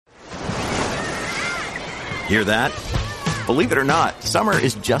Hear that? Believe it or not, summer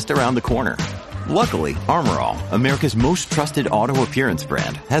is just around the corner. Luckily, Armor All, America's most trusted auto appearance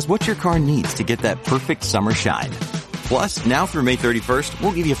brand, has what your car needs to get that perfect summer shine. Plus, now through May 31st,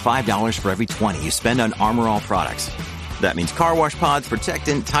 we'll give you $5 for every $20 you spend on Armor All products. That means car wash pods,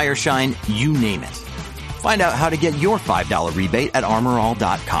 protectant, tire shine, you name it. Find out how to get your $5 rebate at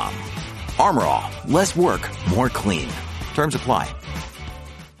armorall.com. Armor All, less work, more clean. Terms apply.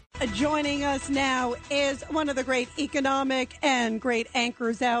 Joining us now is one of the great economic and great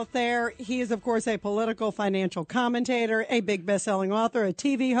anchors out there. He is, of course, a political financial commentator, a big best-selling author, a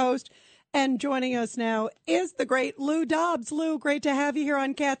TV host. And joining us now is the great Lou Dobbs. Lou, great to have you here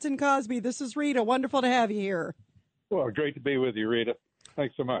on Cats and Cosby. This is Rita. Wonderful to have you here. Well, great to be with you, Rita.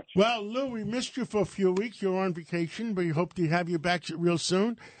 Thanks so much. Well, Lou, we missed you for a few weeks. You're on vacation, but we hope to have you back real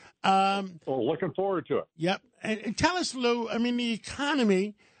soon. Well, looking forward to it. Yep. And tell us, Lou, I mean, the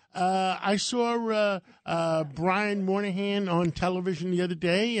economy, I saw Brian Moynihan on television the other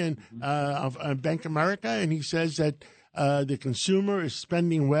day and of Bank of America, and he says that the consumer is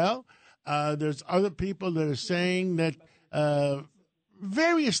spending well. There's other people that are saying that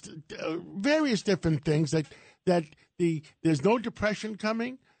various different things that there's no depression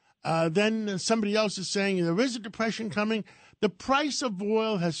coming. Then somebody else is saying there is a depression coming. The price of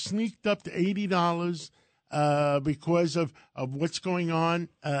oil has sneaked up to $80 because of what's going on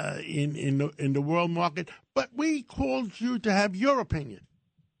in the world market. But we called you to have your opinion.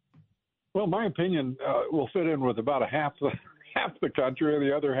 Well, my opinion will fit in with about half the country, and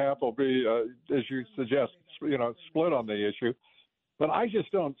the other half will be, as you suggest, split on the issue. But I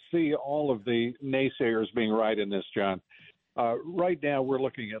just don't see all of the naysayers being right in this, John. Right now, we're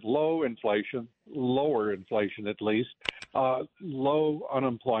looking at low inflation, lower inflation at least, low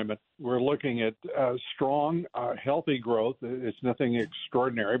unemployment. We're looking at strong, healthy growth. It's nothing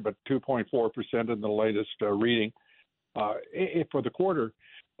extraordinary, but 2.4% in the latest reading for the quarter.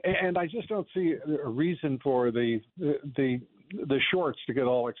 And I just don't see a reason for the shorts to get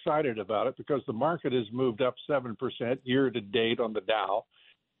all excited about it, because the market has moved up 7% year to date on the Dow.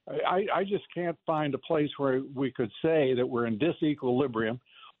 I just can't find a place where we could say that we're in disequilibrium,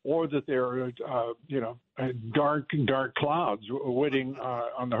 or that there are, dark clouds waiting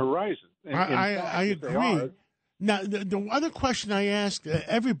on the horizon. I agree. Now, the other question I asked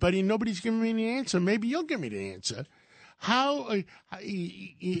everybody, nobody's giving me the answer. Maybe you'll give me the answer. How,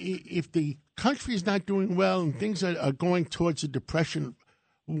 if the country is not doing well and things are going towards a depression,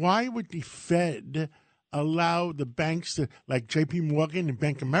 why would the Fed allow the banks to, like J.P. Morgan and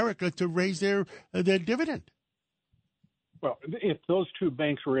Bank of America, to raise their dividend? Well, if those two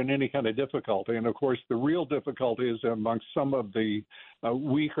banks were in any kind of difficulty, and of course the real difficulty is amongst some of the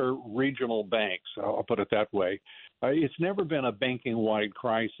weaker regional banks, I'll put it that way. It's never been a banking-wide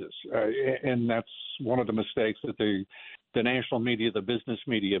crisis, and that's one of the mistakes that the national media, the business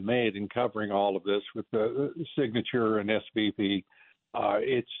media made in covering all of this with the Signature and SVB.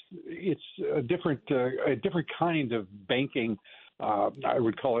 It's a different kind of banking. I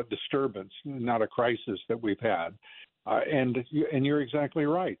would call it disturbance, not a crisis that we've had. And you're exactly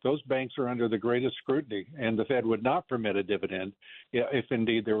right. Those banks are under the greatest scrutiny, and the Fed would not permit a dividend if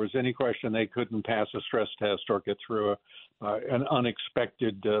indeed there was any question they couldn't pass a stress test or get through an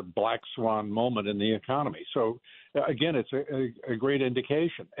unexpected black swan moment in the economy. So, again, it's a great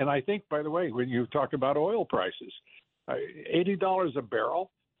indication. And I think, by the way, when you talk about oil prices, $80 a barrel,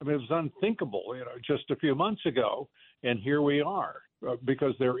 I mean, it was unthinkable, just a few months ago, and here we are.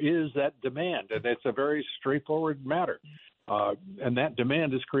 Because there is that demand, and it's a very straightforward matter. And that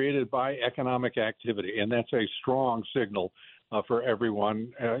demand is created by economic activity, and that's a strong signal for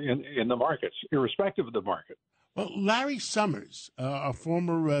everyone in the markets, irrespective of the market. Well, Larry Summers, a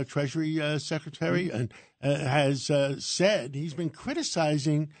former Treasury Secretary, and has said he's been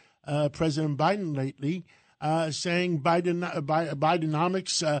criticizing President Biden lately, saying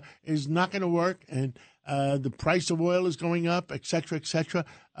Bidenomics is not going to work, and the price of oil is going up, et cetera, et cetera.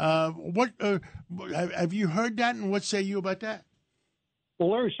 What have you heard that, and what say you about that?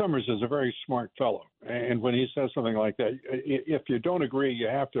 Well, Larry Summers is a very smart fellow, and when he says something like that, if you don't agree, you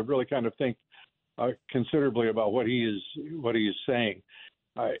have to really kind of think considerably about what he is saying.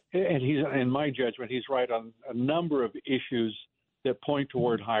 And he's, in my judgment, he's right on a number of issues that point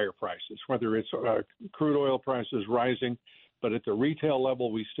toward higher prices, whether it's crude oil prices rising. But at the retail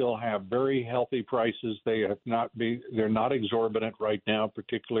level, we still have very healthy prices. They're not exorbitant right now,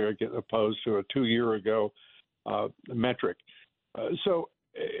 particularly opposed to a 2 year ago metric.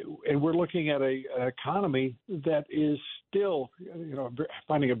 And we're looking at an economy that is still,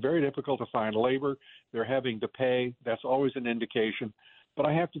 finding it very difficult to find labor. They're having to pay. That's always an indication. But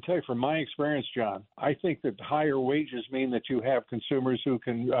I have to tell you, from my experience, John, I think that higher wages mean that you have consumers who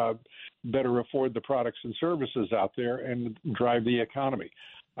can better afford the products and services out there and drive the economy.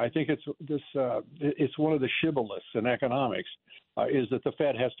 I think it's one of the shibboleths in economics is that the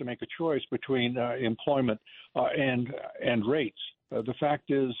Fed has to make a choice between employment and rates. The fact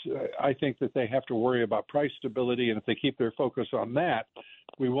is, I think that they have to worry about price stability, and if they keep their focus on that,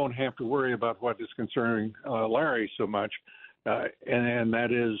 we won't have to worry about what is concerning Larry so much, and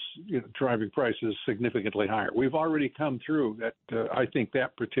that is driving prices significantly higher. We've already come through that. I think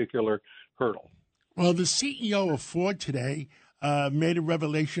that particular hurdle. Well, the CEO of Ford today made a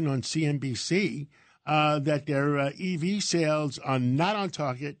revelation on CNBC that their EV sales are not on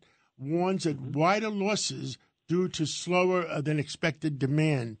target, warns of wider losses due to slower than expected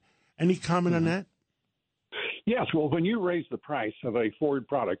demand. Any comment on that? Yes. Well, when you raise the price of a Ford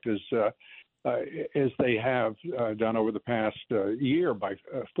product, as they have done over the past year by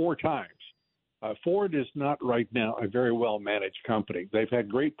 4 times, Ford is not right now a very well-managed company. They've had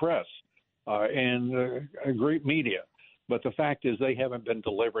great press and great media. But the fact is they haven't been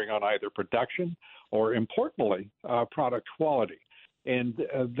delivering on either production or, importantly, product quality. And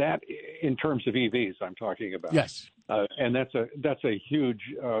that, in terms of EVs, I'm talking about. Yes. And that's a huge,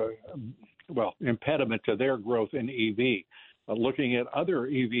 impediment to their growth in EV. Looking at other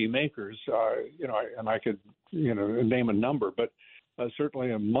EV makers, and I could, name a number, but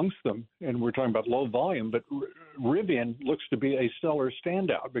certainly amongst them, and we're talking about low volume, but Rivian looks to be a stellar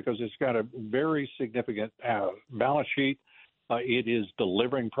standout because it's got a very significant balance sheet. It is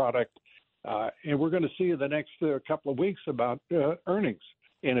delivering product. And we're going to see in the next couple of weeks about earnings.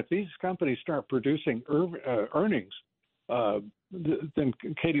 And if these companies start producing earnings, then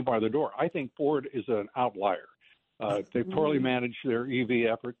Katie bar the door. I think Ford is an outlier. They poorly managed their EV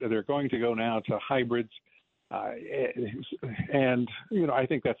effort. They're going to go now to hybrids. And, I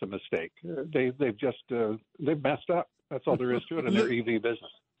think that's a mistake. They've messed up. That's all there is to it in their EV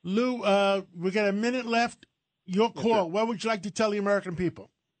business. Lou, we got a minute left. Your call. What would you like to tell the American people?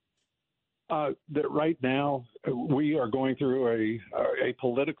 That right now we are going through a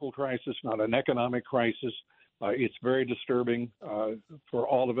political crisis, not an economic crisis. It's very disturbing for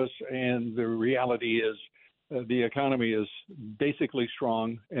all of us. And the reality is the economy is basically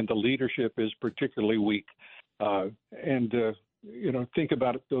strong and the leadership is particularly weak. Think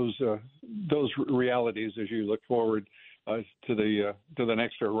about those realities as you look forward to the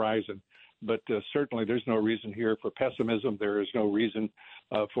next horizon. But certainly there's no reason here for pessimism. There is no reason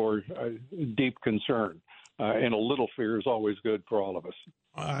for deep concern. And a little fear is always good for all of us.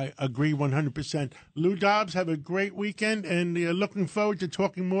 I agree 100%. Lou Dobbs, have a great weekend, and looking forward to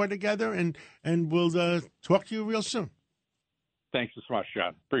talking more together, and we'll talk to you real soon. Thanks so much,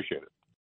 John. Appreciate it.